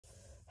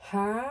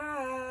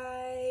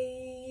Hi,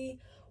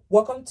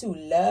 welcome to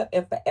Love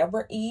and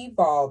Forever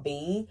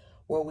Evolving,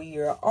 where we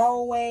are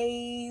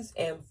always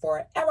and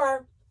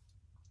forever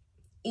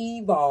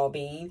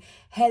evolving.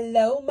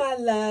 Hello, my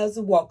loves.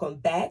 Welcome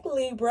back,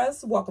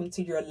 Libras. Welcome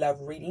to your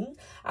love reading.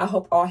 I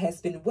hope all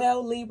has been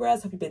well,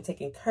 Libras. Hope you've been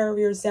taking care of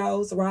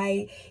yourselves,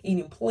 right?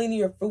 Eating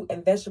plenty of fruit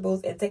and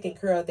vegetables and taking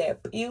care of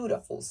that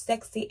beautiful,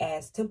 sexy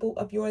ass temple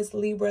of yours,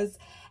 Libras,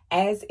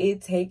 as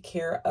it take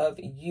care of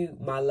you,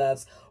 my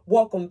loves.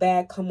 Welcome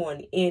back. Come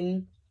on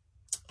in.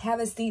 Have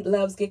a seat,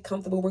 loves. Get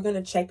comfortable. We're going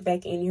to check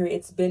back in here.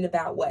 It's been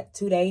about,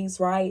 2 days,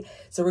 right?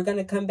 So we're going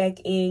to come back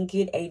in,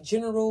 get a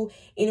general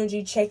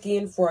energy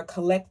check-in for a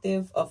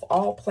collective of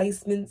all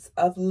placements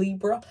of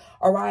Libra,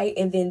 all right?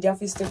 And then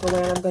definitely stick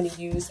around. I'm going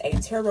to use a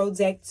tarot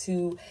deck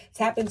to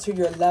tap into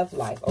your love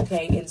life,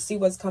 okay? And see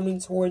what's coming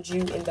towards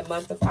you in the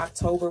month of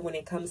October when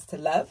it comes to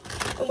love.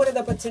 And what are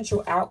the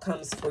potential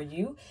outcomes for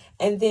you?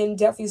 And then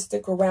definitely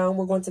stick around.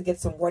 We're going to get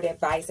some word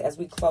advice as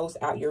we close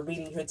out your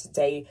reading here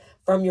today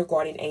from your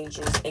guardian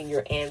angels and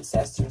your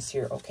ancestors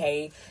here,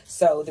 okay?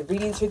 So the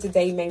readings here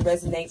today may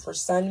resonate for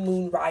Sun,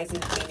 Moon,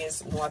 Rising,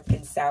 Venus, North,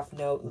 and South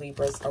Node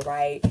Libras, all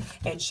right?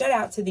 And shout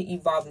out to the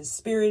evolving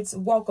spirits.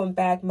 Welcome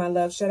back, my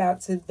love. Shout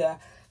out to the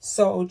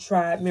Soul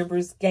Tribe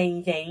members,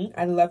 gang.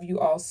 I love you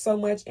all so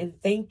much,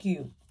 and thank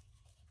you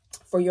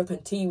for your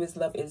continuous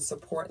love and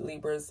support,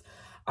 Libras.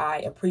 I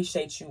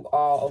appreciate you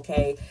all,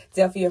 okay?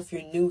 Definitely, if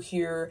you're new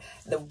here,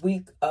 the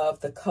week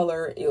of the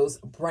color is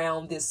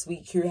brown this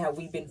week here, how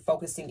we've been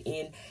focusing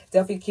in.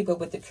 Definitely keep up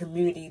with the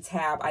community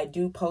tab. I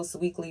do post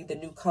weekly the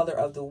new color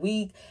of the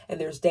week, and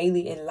there's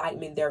daily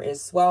enlightenment there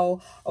as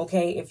well,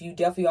 okay? If you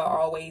definitely are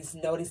always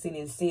noticing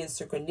and seeing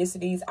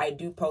synchronicities, I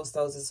do post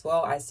those as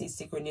well. I see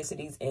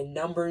synchronicities in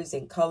numbers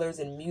and colors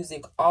and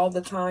music all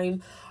the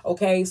time,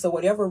 okay? So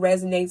whatever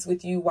resonates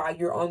with you while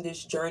you're on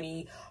this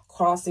journey,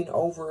 crossing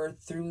over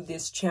through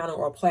this channel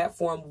or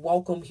platform,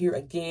 welcome here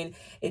again.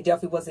 It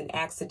definitely was an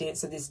accident,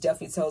 so this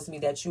definitely tells me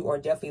that you are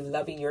definitely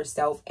loving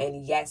yourself,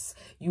 and yes,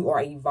 you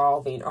are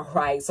evolving. All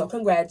right, so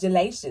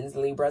congratulations,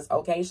 Libras.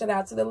 Okay, shout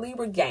out to the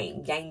Libra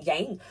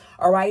gang.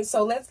 All right,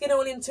 so let's get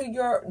on into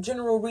your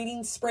general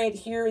reading spread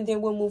here, and then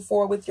we'll move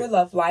forward with your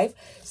love life.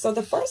 So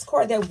the first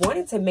card that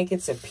wanted to make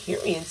its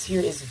appearance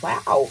here is,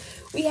 wow,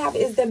 we have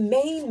is the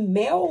main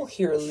male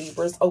here,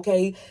 Libras.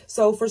 Okay,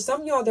 so for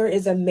some of y'all, there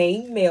is a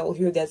main male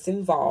here that's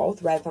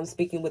involved, right? If I'm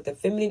speaking with the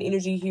feminine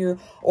energy here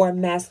or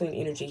masculine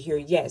energy here,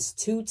 yes,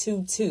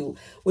 222,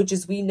 which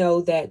is, we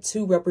know that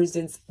 2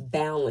 represents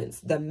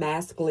balance, the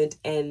masculine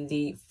and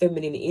the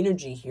feminine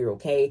energy here,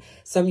 okay?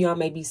 Some of y'all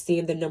may be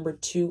seeing the number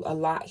 2 a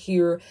lot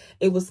here.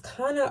 It was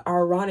kind of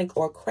ironic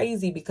or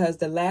crazy because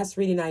the last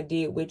reading I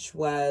did, which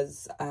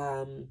was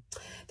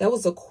that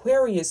was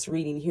Aquarius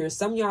reading here.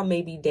 Some of y'all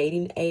may be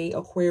dating a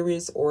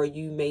Aquarius, or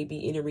you may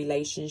be in a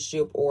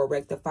relationship or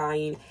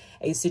rectifying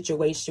a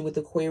situation with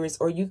Aquarius,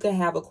 or you could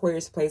have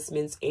Aquarius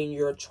placements in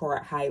your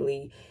chart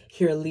highly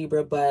here,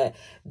 Libra. But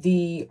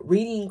the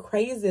reading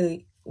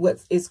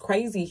what is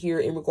crazy here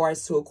in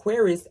regards to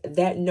Aquarius,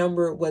 that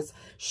number was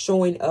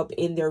showing up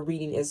in their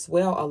reading as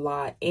well a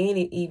lot, and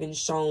it even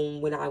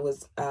shown when I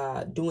was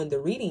doing the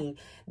reading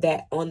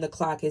that on the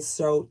clock is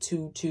so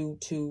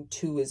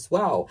 2222 as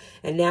well.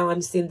 And now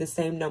I'm seeing the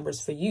same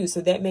numbers for you, so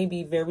that may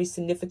be very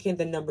significant.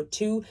 The number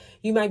 2,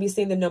 you might be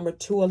seeing the number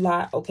 2 a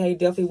lot, okay?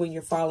 Definitely when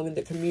you're following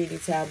the community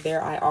tab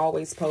there, I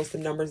always post the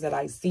numbers that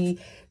I see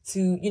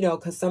to,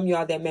 because some of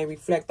y'all that may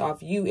reflect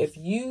off you. If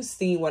you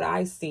seen what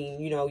I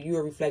seen,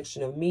 you're a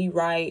reflection of me,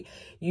 right?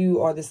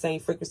 You are the same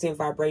frequency and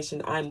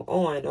vibration I'm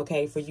on,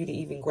 okay, for you to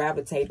even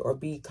gravitate or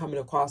be coming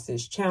across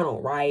this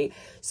channel, right?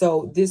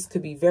 So this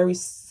could be very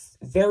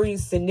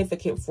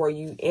significant for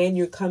you, and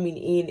you're coming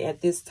in at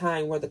this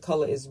time where the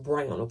color is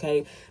brown,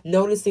 okay?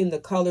 Noticing the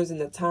colors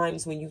and the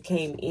times when you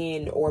came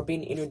in or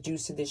being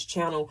introduced to this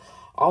channel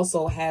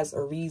also has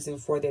a reason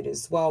for that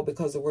as well,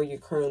 because of where you're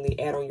currently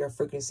at on your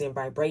frequency and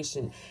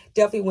vibration.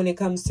 Definitely when it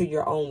comes to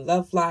your own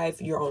love life,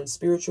 your own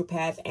spiritual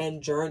path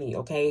and journey,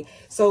 okay?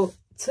 So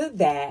to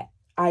that,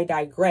 I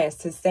digress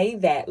to say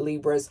that,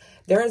 Libras,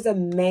 there is a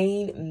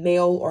main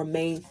male or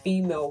main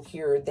female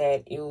here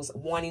that is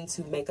wanting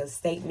to make a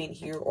statement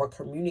here or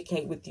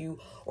communicate with you,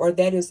 or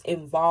that is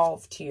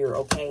involved here,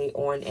 okay,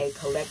 on a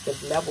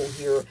collective level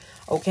here,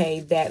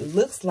 okay, that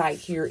looks like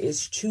here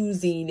is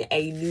choosing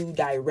a new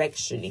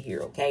direction here,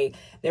 okay?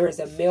 There is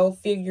a male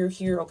figure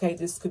here, okay?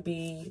 This could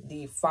be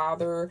the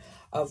father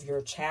of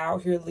your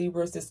child here,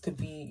 Libras. This could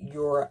be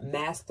your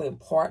masculine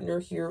partner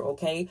here,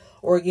 okay?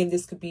 Or again,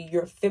 this could be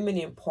your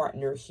feminine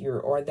partner here,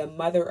 or the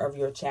mother of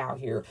your child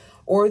here.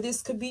 Or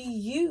this could be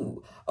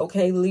you,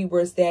 okay,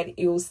 Libras, that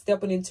is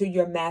stepping into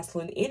your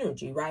masculine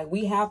energy, right?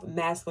 We have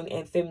masculine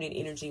and feminine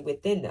energy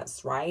within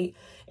us, right?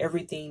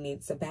 Everything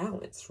needs a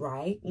balance,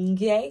 right?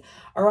 Okay,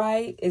 all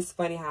right. It's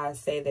funny how I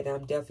say that.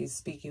 I'm definitely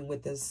speaking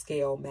with the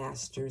scale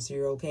masters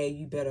here, okay?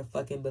 You better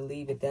fucking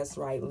believe it. That's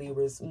right,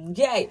 Libras.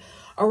 Okay,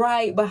 all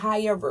right. But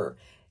however,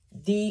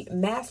 The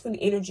masculine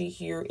energy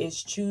here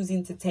is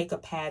choosing to take a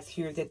path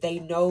here that they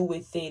know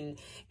within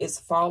is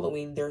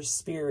following their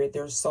spirit,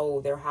 their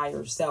soul, their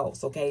higher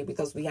selves, okay?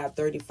 Because we have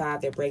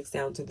 35 that breaks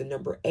down to the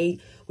number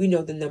 8. We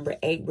know the number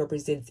 8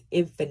 represents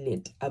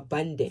infinite,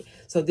 abundant.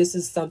 So this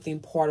is something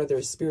part of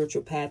their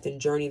spiritual path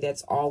and journey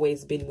that's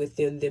always been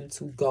within them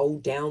to go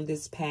down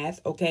this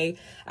path, okay?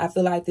 I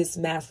feel like this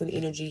masculine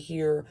energy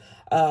here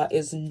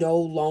is no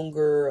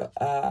longer,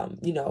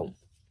 you know,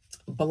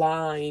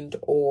 blind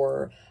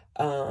or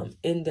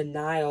in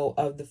denial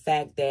of the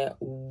fact that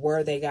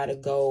where they got to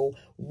go,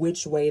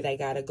 which way they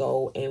got to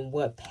go, and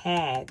what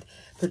path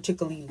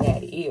particularly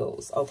that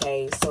is.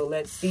 Okay, so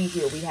let's see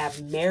here. We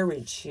have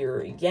marriage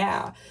here.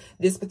 Yeah,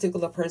 this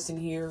particular person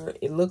here,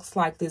 it looks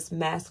like this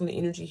masculine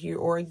energy here,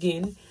 or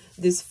again,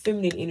 this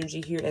feminine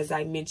energy here, as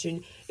I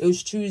mentioned, it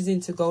was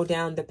choosing to go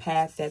down the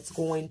path that's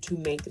going to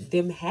make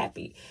them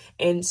happy.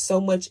 And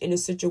so much in a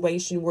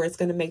situation where it's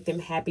going to make them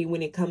happy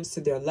when it comes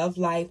to their love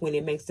life, when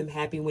it makes them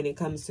happy when it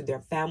comes to their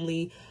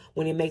family,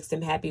 when it makes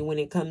them happy when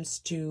it comes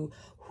to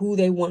who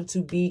they want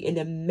to be in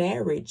a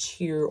marriage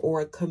here,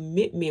 or a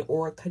commitment,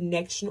 or a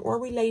connection, or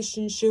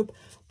relationship,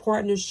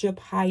 partnership,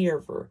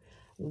 however,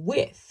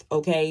 with,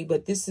 okay?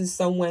 But this is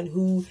someone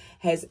who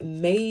has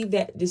made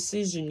that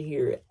decision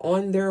here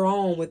on their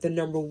own with the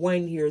number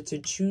 1 here to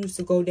choose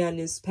to go down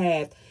this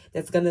path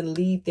that's going to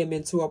lead them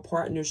into a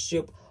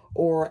partnership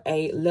or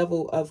a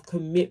level of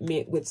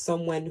commitment with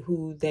someone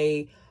who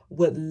they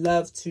would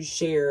love to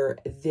share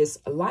this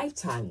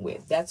lifetime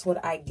with. That's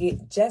what I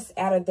get just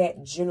out of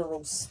that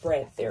general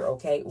spread there,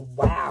 okay?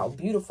 Wow,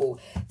 beautiful.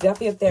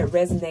 Definitely if that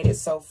resonated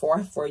so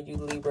far for you,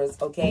 Libras,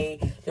 okay?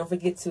 Don't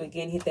forget to,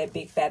 again, hit that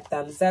big fat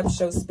thumbs up.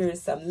 Show spirit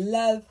some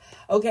love,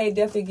 okay?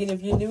 Definitely, again,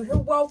 if you're new here,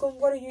 welcome.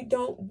 What are you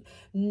don't?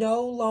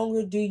 No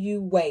longer do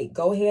you wait.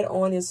 Go ahead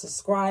on and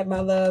subscribe, my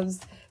loves.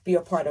 Be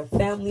a part of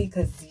family,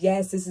 because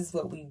yes, this is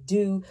what we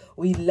do.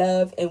 We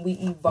love and we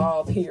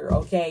evolve here,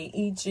 okay?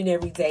 Each and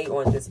every day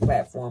on this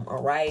platform,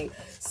 all right?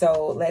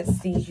 So let's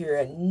see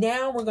here.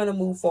 Now we're going to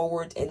move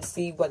forward and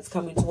see what's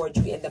coming towards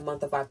you in the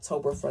month of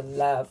October for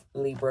love,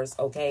 Libras,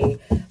 okay?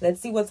 Let's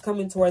see what's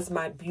coming towards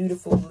my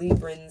beautiful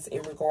Librans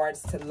in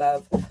regards to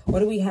love.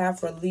 What do we have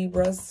for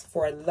Libras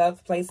for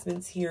love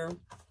placements here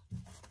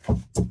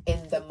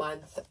in the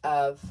month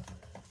of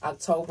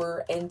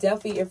October? And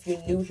definitely, if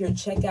you're new here,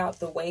 check out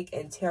the Wake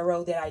and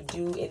Tarot that I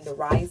do in the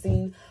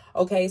Rising.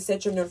 Okay,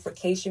 set your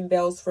notification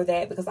bells for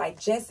that, because I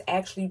just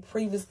actually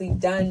previously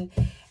done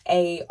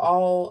a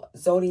all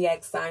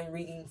zodiac sign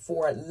reading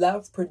for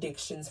love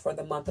predictions for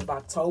the month of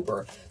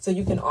October. So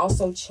you can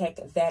also check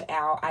that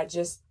out. I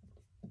just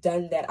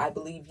done that, I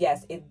believe.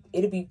 Yes,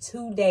 it'll be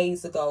 2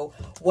 days ago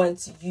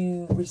once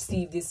you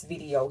receive this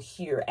video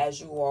here, as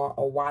you are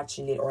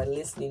watching it or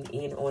listening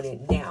in on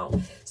it now.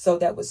 So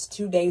that was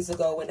 2 days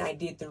ago when I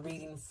did the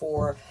reading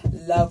for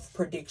love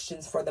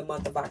predictions for the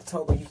month of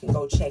October. You can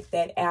go check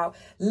that out.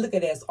 Look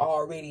at us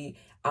already.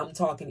 I'm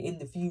talking in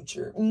the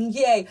future.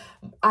 Yay.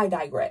 I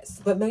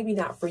digress, but maybe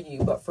not for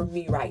you, but for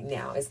me right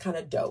now. It's kind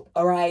of dope.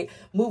 All right,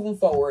 moving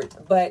forward.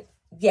 But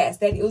yes,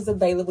 that is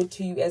available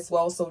to you as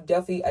well. So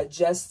definitely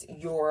adjust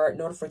your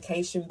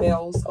notification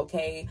bells,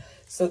 okay?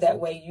 So that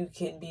way you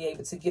can be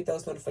able to get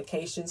those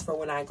notifications for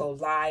when I go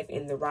live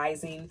in the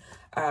Rising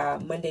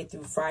Monday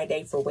through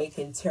Friday for Wake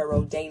and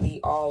Tarot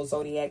daily all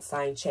zodiac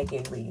sign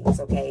check-in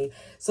readings, okay?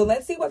 So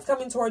let's see what's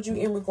coming towards you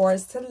in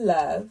regards to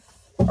love,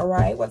 all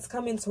right? What's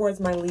coming towards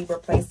my Libra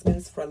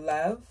placements for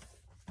love?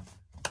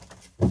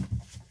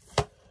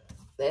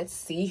 Let's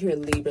see here,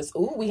 Libras.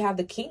 Ooh, we have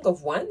the King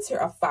of Wands here.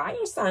 A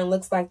fire sign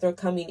looks like they're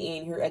coming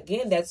in here.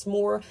 Again, that's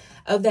more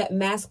of that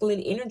masculine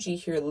energy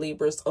here,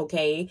 Libras,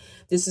 okay?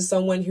 This is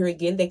someone here,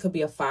 again, they could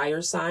be a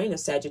fire sign, a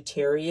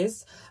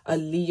Sagittarius, a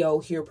Leo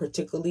here,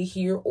 particularly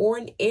here, or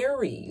an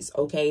Aries,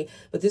 okay?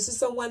 But this is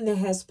someone that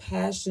has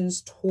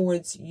passions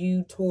towards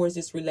you, towards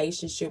this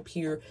relationship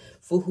here,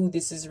 for who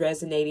this is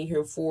resonating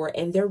here for,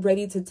 and they're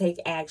ready to take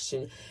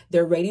action.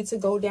 They're ready to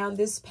go down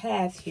this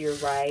path here,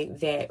 right,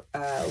 that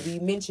we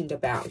mentioned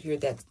about here,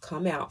 that's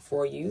come out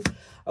for you,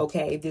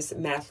 okay? This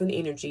masculine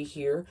energy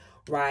here,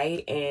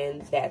 right?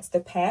 And that's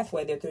the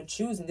pathway that they're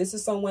choosing. This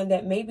is someone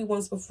that maybe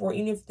once before,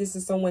 even if this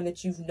is someone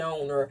that you've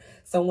known or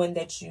someone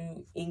that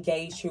you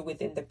engaged here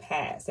with in the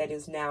past, that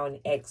is now an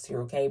ex here,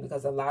 okay?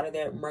 Because a lot of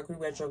that Mercury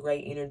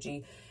retrograde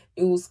energy,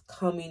 it was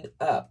coming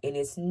up, and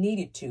it's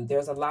needed to.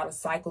 There's a lot of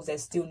cycles that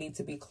still need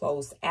to be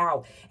closed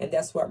out, and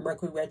that's what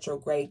Mercury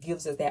retrograde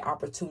gives us that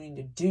opportunity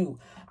to do.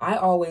 I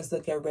always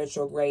look at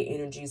retrograde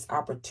energies,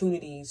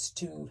 opportunities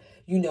to,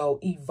 you know,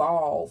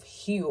 evolve,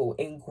 heal,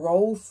 and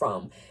grow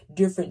from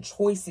different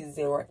choices,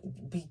 or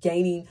be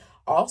gaining,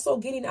 also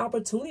getting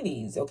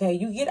opportunities, okay?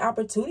 You get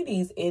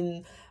opportunities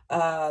in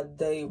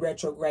the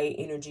retrograde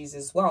energies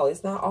as well.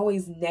 It's not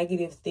always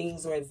negative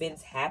things or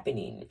events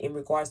happening in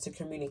regards to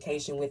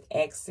communication with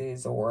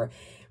exes or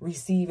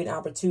receiving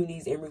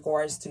opportunities in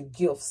regards to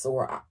gifts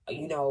or,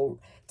 you know,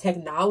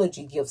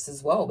 technology gifts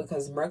as well,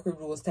 because Mercury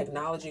rules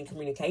technology and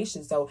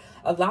communication. So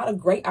a lot of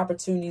great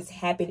opportunities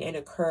happen and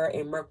occur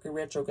in Mercury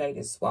retrograde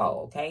as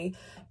well. Okay.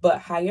 But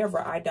however,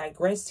 I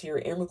digress here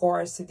in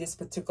regards to this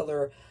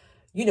particular,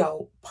 you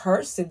know,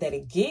 person that,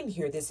 again,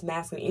 here, this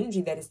masculine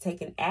energy that is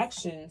taking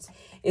actions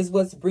is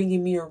what's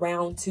bringing me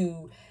around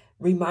to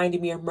reminding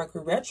me of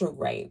Mercury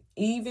retrograde.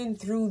 Even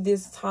through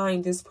this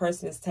time, this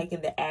person is taking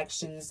the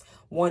actions,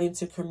 wanting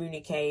to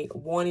communicate,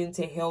 wanting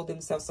to hold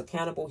themselves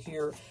accountable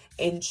here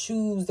and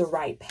choose the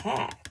right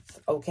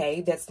path,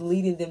 okay, that's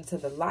leading them to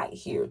the light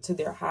here, to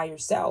their higher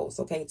selves,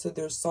 okay, to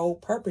their soul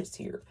purpose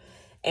here.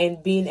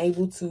 And being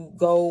able to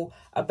go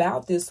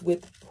about this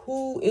with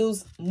who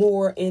is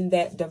more in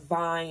that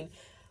divine,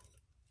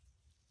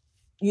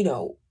 you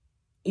know,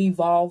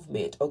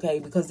 evolvement, okay,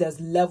 because there's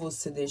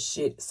levels to this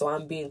shit. So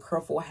I'm being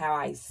careful how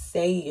I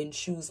say and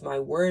choose my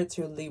words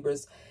here,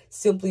 Libras,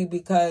 simply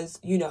because,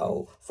 you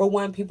know, for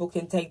one, people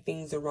can take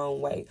things the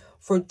wrong way.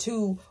 For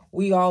two,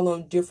 we all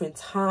on different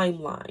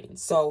timelines.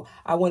 So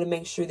I want to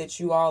make sure that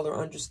you all are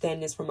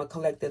understanding this from a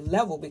collective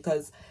level,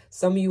 because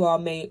some of you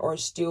all are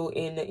still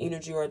in the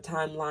energy or a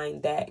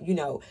timeline that, you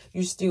know,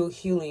 you're still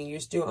healing, you're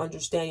still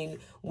understanding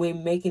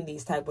when making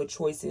these type of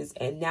choices,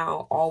 and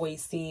now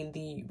always seeing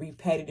the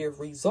repetitive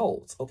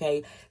results.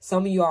 Okay.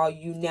 Some of you all,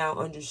 you now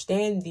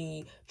understand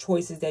the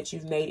choices that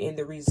you've made in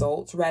the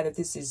results, rather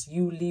this is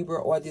you, Libra,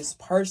 or this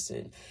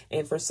person.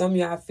 And for some of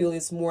you, I feel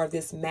it's more of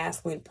this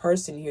masculine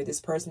person here,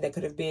 this person that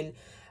could have been,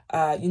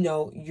 you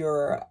know,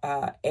 your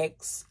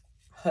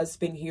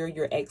ex-husband here,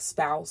 your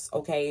ex-spouse,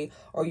 okay,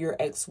 or your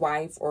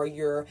ex-wife, or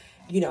your,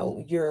 you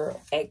know, your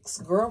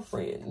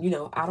ex-girlfriend. You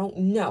know, I don't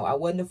know. I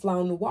wasn't a fly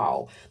on the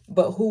wall.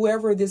 But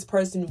whoever this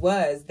person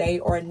was, they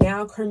are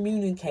now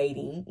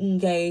communicating,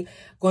 okay,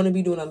 going to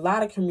be doing a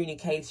lot of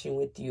communication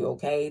with you,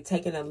 okay,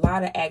 taking a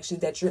lot of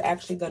actions that you're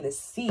actually going to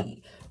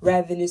see,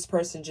 rather than this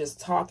person just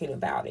talking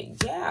about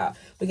it. Yeah,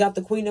 we got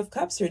the Queen of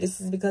Cups here. This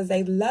is because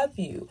they love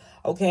you,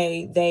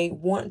 okay? They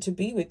want to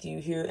be with you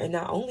here. And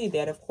not only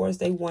that, of course,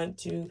 they want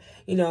to,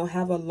 you know,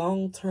 have a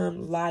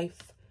long-term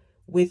life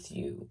with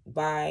you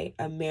by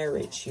a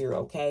marriage here,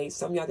 okay?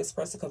 Some of y'all, this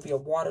person could be a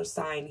water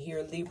sign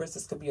here, Libras.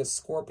 This could be a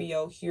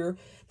Scorpio here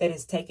that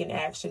is taking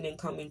action and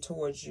coming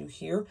towards you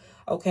here,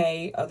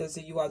 okay? Others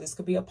of you all, this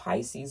could be a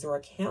Pisces or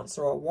a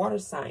Cancer or a water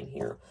sign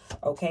here,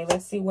 okay?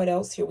 Let's see what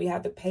else here. We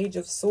have the Page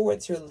of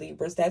Swords here,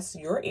 Libras. That's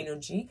your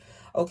energy,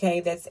 okay?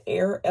 That's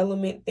air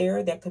element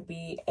there. That could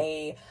be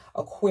a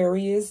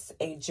Aquarius,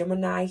 a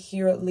Gemini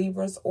here,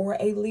 Libras, or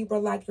a Libra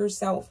like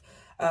yourself.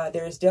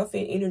 There is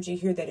definitely energy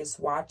here that is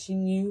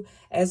watching you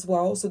as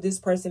well. So this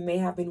person may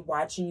have been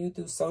watching you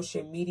through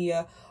social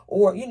media,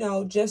 or, you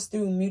know, just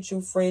through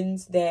mutual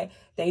friends that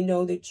they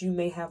know that you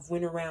may have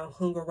went around,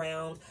 hung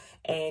around,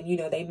 and, you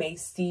know, they may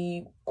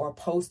see or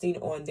posting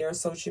on their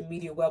social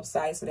media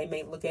website. So they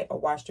may look at or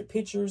watch the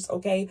pictures,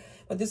 okay?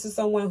 But this is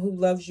someone who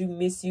loves you,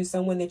 miss you,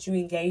 someone that you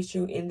engaged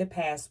you in the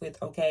past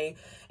with, okay?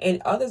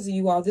 And others of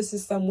you all, this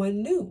is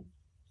someone new.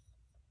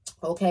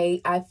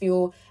 Okay, I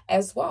feel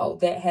as well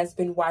that has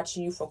been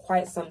watching you for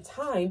quite some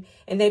time,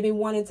 and they've been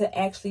wanting to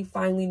actually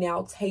finally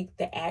now take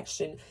the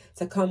action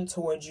to come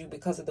towards you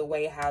because of the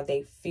way how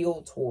they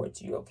feel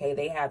towards you. Okay,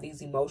 they have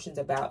these emotions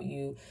about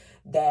you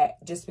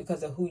that just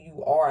because of who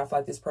you are, I feel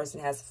like this person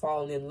has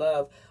fallen in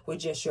love with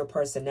just your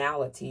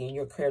personality and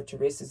your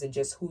characteristics and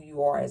just who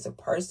you are as a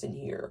person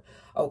here.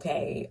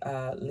 Okay,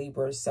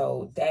 Libra.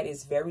 So that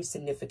is very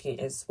significant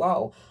as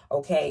well.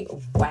 Okay,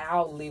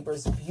 wow,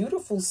 Libras,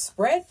 beautiful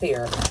spread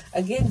there.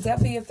 Again,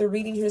 definitely if the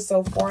reading here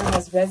so far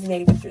has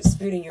resonated with your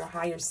spirit and your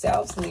higher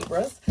selves,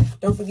 Libras,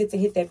 don't forget to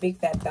hit that big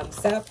fat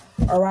thumbs up.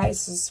 All right,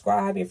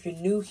 subscribe if you're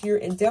new here,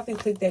 and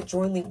definitely click that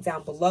join link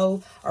down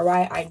below. All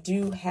right, I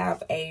do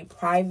have a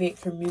private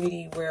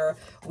community where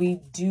we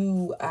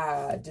do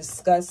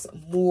discuss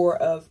more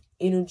of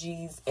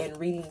energies and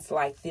readings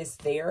like this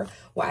there,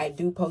 where I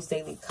do post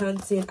daily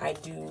content. I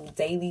do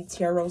daily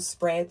tarot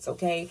spreads,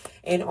 okay,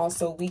 and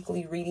also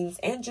weekly readings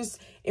and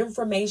just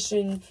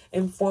information,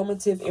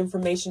 informative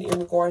information in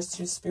regards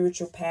to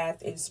spiritual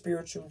path and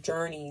spiritual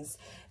journeys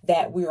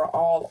that we are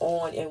all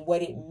on, and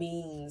what it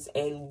means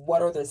and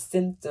what are the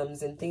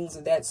symptoms and things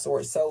of that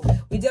sort. So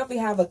we definitely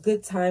have a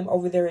good time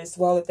over there as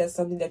well. If that's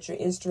something that you're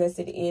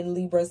interested in,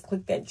 Libras,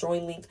 click that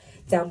join link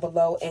down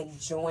below and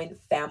join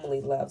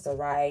family loves. All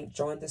right,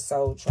 join the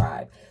soul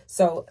tribe.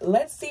 So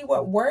let's see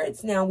what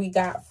words now we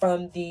got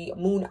from the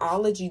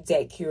Moonology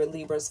deck here,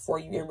 Libras, for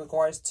you in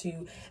regards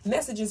to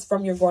messages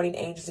from your guardian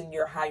angels and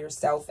your higher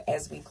self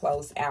as we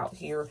close out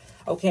here.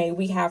 Okay,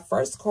 we have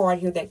first card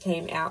here that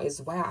came out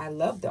is, wow, I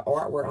love the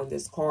artwork on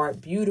this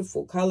card.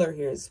 Beautiful color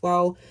here as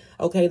well.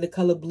 Okay, the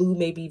color blue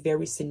may be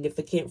very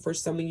significant for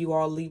some of you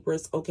all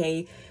Libras,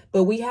 okay?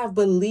 But we have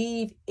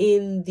believe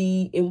in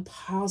the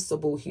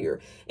impossible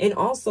here. And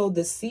also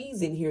the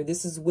season here.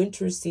 This is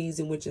winter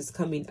season, which is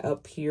coming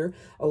up here,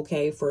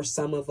 okay, for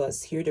some of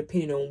us here,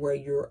 depending on where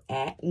you're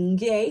at,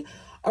 okay?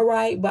 All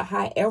right, but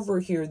however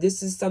here,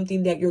 this is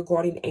something that your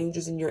guardian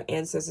angels and your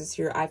ancestors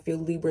here, I feel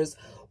Libras,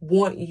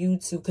 want you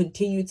to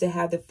continue to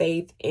have the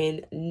faith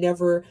and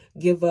never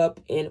give up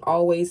and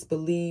always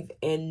believe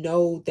and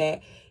know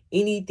that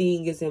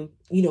anything is,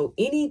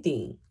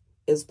 anything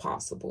is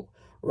possible,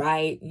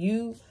 right?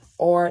 You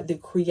are the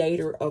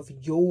creator of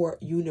your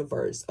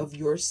universe, of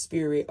your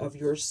spirit, of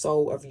your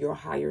soul, of your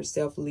higher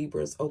self,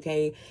 Libras,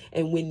 okay?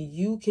 And when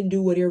you can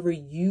do whatever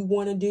you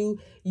want to do,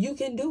 you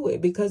can do it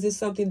because it's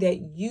something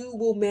that you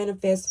will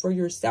manifest for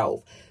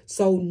yourself.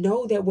 So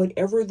know that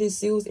whatever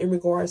this is in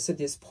regards to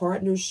this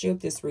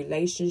partnership, this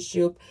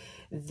relationship,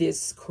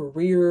 this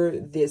career,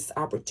 this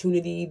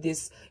opportunity,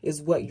 this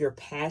is what your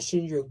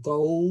passion, your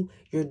goal,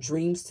 your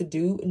dreams to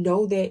do.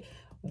 Know that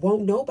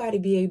won't nobody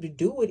be able to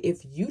do it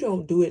if you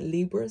don't do it,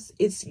 Libras.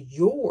 It's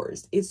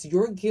yours. It's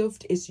your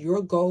gift. It's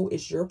your goal.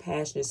 It's your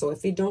passion. So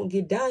if it don't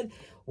get done,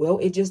 well,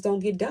 it just don't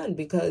get done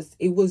because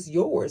it was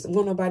yours.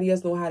 Won't nobody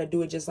else know how to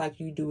do it just like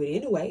you do it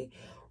anyway,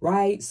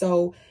 right?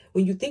 So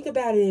when you think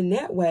about it in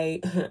that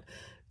way,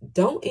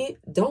 don't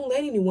let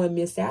anyone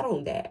miss out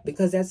on that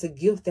because that's a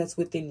gift that's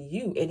within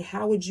you. And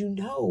how would you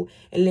know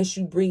unless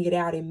you bring it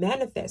out and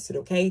manifest it?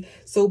 Okay,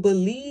 so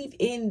believe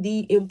in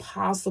the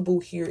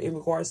impossible here in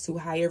regards to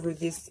however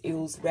this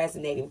is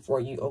resonating for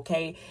you.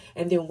 Okay,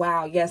 and then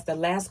wow, yes, the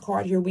last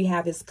card here we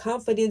have is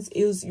confidence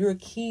is your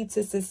key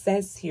to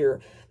success here,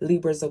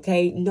 Libras.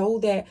 Okay, know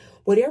that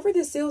whatever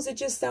this is, it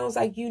just sounds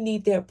like you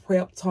need that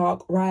prep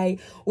talk,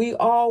 right? We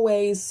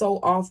always so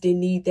often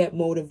need that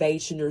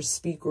motivational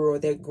speaker or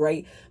that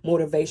great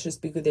motivation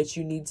speaker that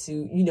you need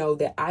to,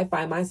 that I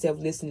find myself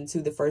listening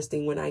to the first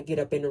thing when I get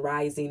up in the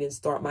rising and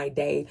start my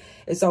day.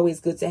 It's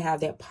always good to have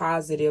that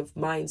positive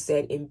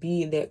mindset and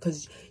be in that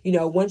because,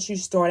 once you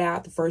start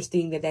out, the first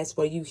thing that's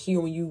what you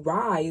hear when you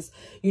rise,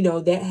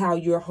 that how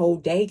your whole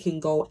day can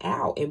go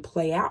out and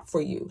play out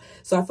for you.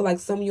 So I feel like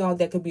some of y'all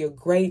that could be a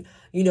great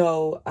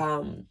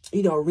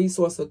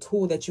resource or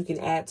tool that you can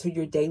add to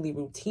your daily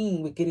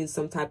routine with getting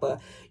some type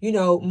of,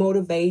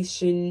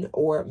 motivation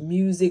or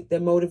music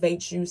that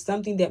motivates you,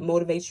 something that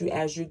motivates you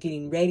as you're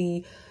getting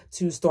ready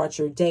to start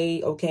your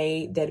day.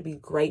 Okay, that'd be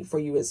great for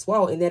you as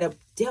well. And that'll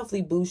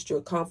definitely boost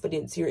your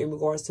confidence here in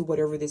regards to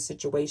whatever this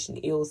situation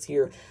is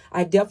here.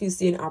 I definitely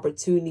see an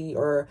opportunity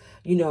or,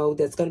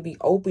 that's going to be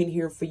open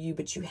here for you,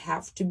 but you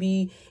have to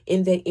be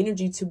in that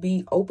energy to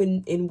be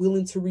open and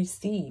willing to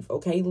receive.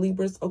 Okay,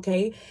 Libras.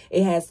 Okay,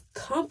 it has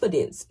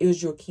confidence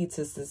is your key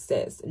to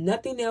success.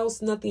 Nothing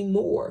else, nothing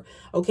more.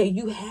 Okay,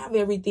 you have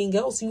everything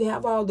else. You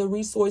have all the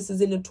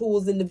resources and the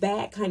tools in the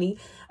bag, honey.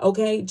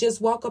 Okay,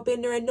 just walk up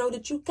in there and know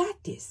that you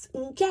got this.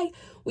 Okay,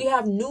 we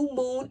have new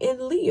moon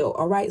in Leo.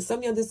 All right,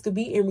 some of this could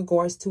be in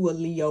regards to a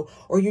Leo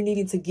or you're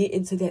needing to get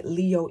into that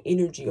Leo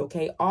energy.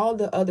 Okay, all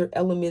the other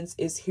elements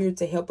is here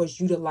to help us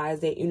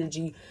utilize that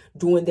energy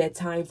during that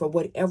time for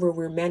whatever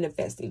we're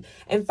manifesting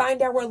and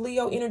find out where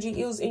Leo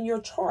energy is in your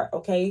chart.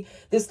 Okay,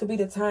 this could be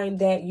the time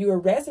that you're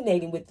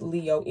resonating with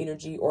Leo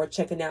energy or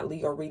checking out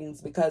Leo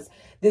readings because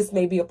this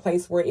may be a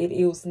place where it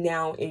is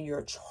now in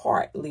your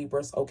chart,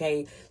 Libras.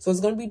 Okay, so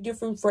it's going to be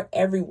different for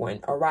everyone.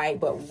 All right,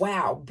 but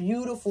wow,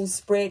 beautiful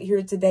spread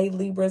here today,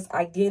 Libras.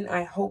 Again,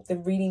 I hope the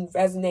reading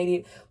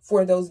resonated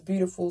for those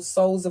beautiful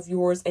souls of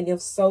yours. And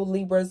if so,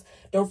 Libras,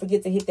 don't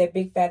forget to hit that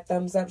big fat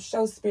thumbs up.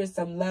 Show Spirit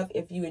some love.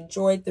 If you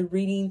enjoyed the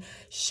reading,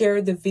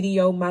 share the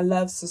video, my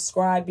love,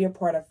 subscribe, be a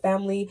part of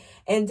family,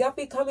 and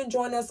definitely come and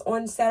join us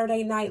on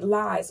Saturday Night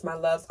Lives, my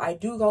loves. I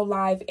do go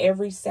live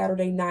every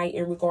Saturday night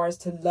in regards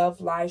to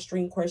love live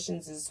stream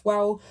questions as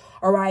well.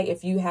 All right,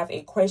 if you have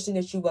a question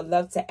that you would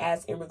love to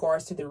ask in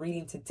regards to the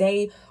reading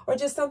today, or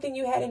just something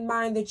you had in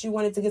mind that you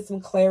wanted to get some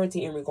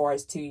clarity in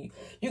regards to,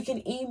 you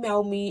can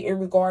email me in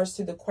regards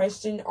to the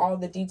question. All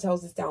the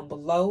details is down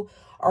below.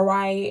 All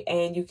right,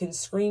 and you can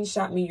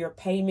screenshot me your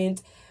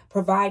payment,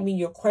 provide me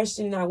your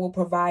question, and I will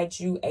provide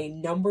you a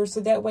number.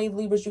 So that way,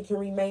 Libras, you can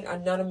remain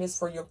anonymous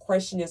for your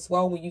question as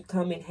well when you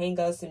come and hang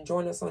us and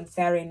join us on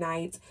Saturday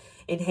nights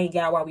and hang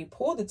out while we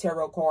pull the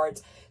tarot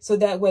cards. So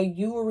that way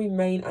you will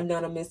remain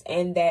anonymous,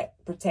 and that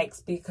protects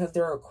because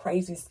there are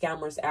crazy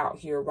scammers out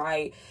here,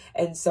 right?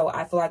 And so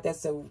I feel like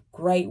that's a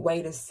great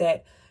way to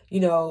set,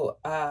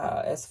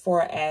 as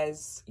far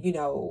as,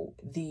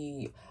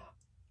 the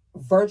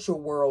virtual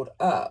world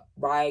up,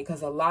 right?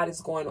 Because a lot is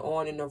going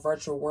on in the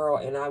virtual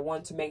world, and I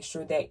want to make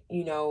sure that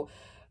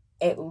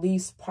at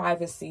least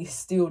privacy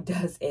still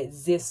does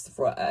exist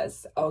for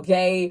us.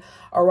 Okay,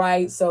 all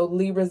right, so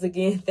Libras,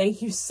 again,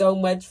 thank you so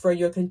much for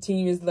your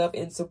continuous love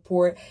and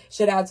support.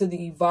 Shout out to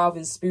the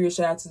Evolving Spirit,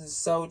 shout out to the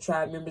Soul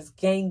Tribe members,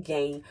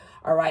 gang.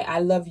 All right. I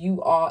love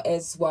you all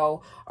as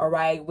well. All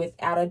right.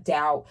 Without a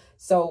doubt.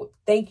 So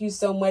thank you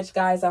so much,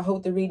 guys. I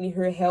hope the reading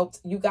here helped.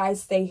 You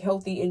guys stay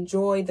healthy.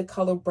 Enjoy the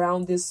color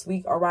brown this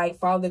week. All right.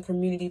 Follow the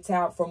community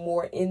tab for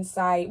more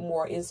insight,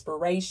 more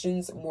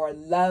inspirations, more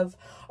love.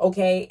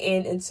 Okay.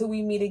 And until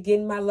we meet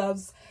again, my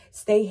loves,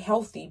 stay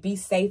healthy. Be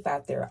safe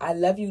out there. I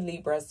love you,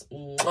 Libras.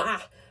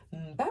 Mwah.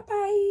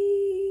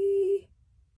 Bye-bye.